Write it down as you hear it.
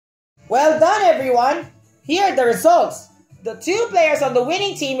Well done, everyone. Here are the results. The 2 players on the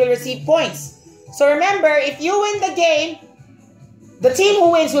winning team will receive points. So remember, if you win the game, the team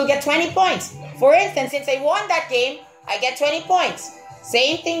who wins will get 20 points. For instance, since I won that game, I get 20 points.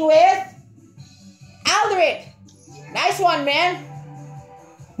 Same thing with Alderic. Nice one, man.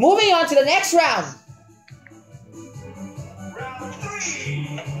 Moving on to the next round. Round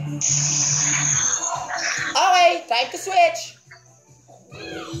 3. Okay, time to switch.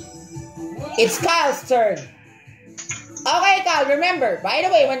 It's Kyle's turn. Okay, Kyle, remember, by the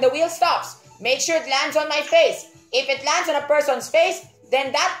way, when the wheel stops, make sure it lands on my face. If it lands on a person's face,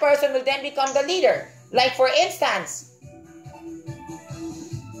 then that person will then become the leader. Like for instance.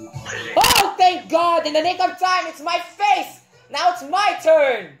 Oh, thank God, in the nick of time, it's my face. Now it's my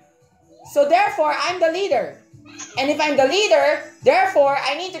turn. So therefore, I'm the leader. And if I'm the leader, therefore,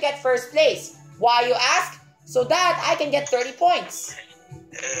 I need to get first place. Why, you ask? So that I can get 30 points.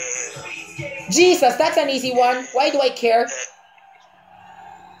 Jesus, that's an easy one. Why do I care?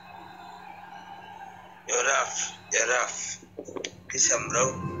 You're rough. Kisam,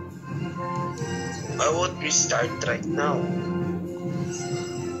 bro. Why won't we start right now?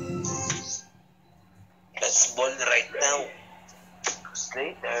 Let's ball right now. Because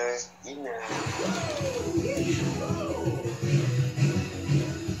later,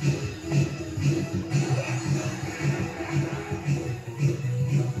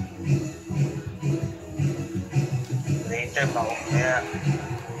 later, mamaya,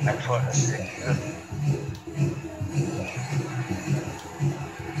 I'll fall asleep.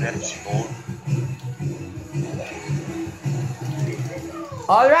 Let's go.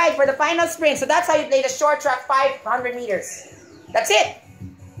 Alright, for the final sprint. So that's how you play the short track 500 meters. That's it.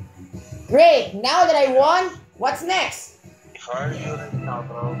 Great. Now that I won, what's next? How are you right now,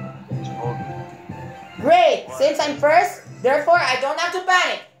 bro? Let's go. Great. Since I'm first, therefore I don't have to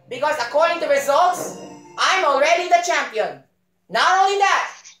panic. Because according to results, I'm already the champion. Not only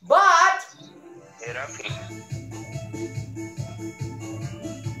that, but... Hey, Rafi.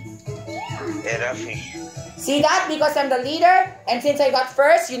 See that? Because I'm the leader, and since I got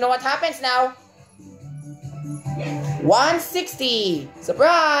first, you know what happens now. 160.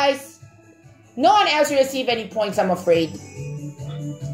 Surprise! No one else will receive any points, I'm afraid.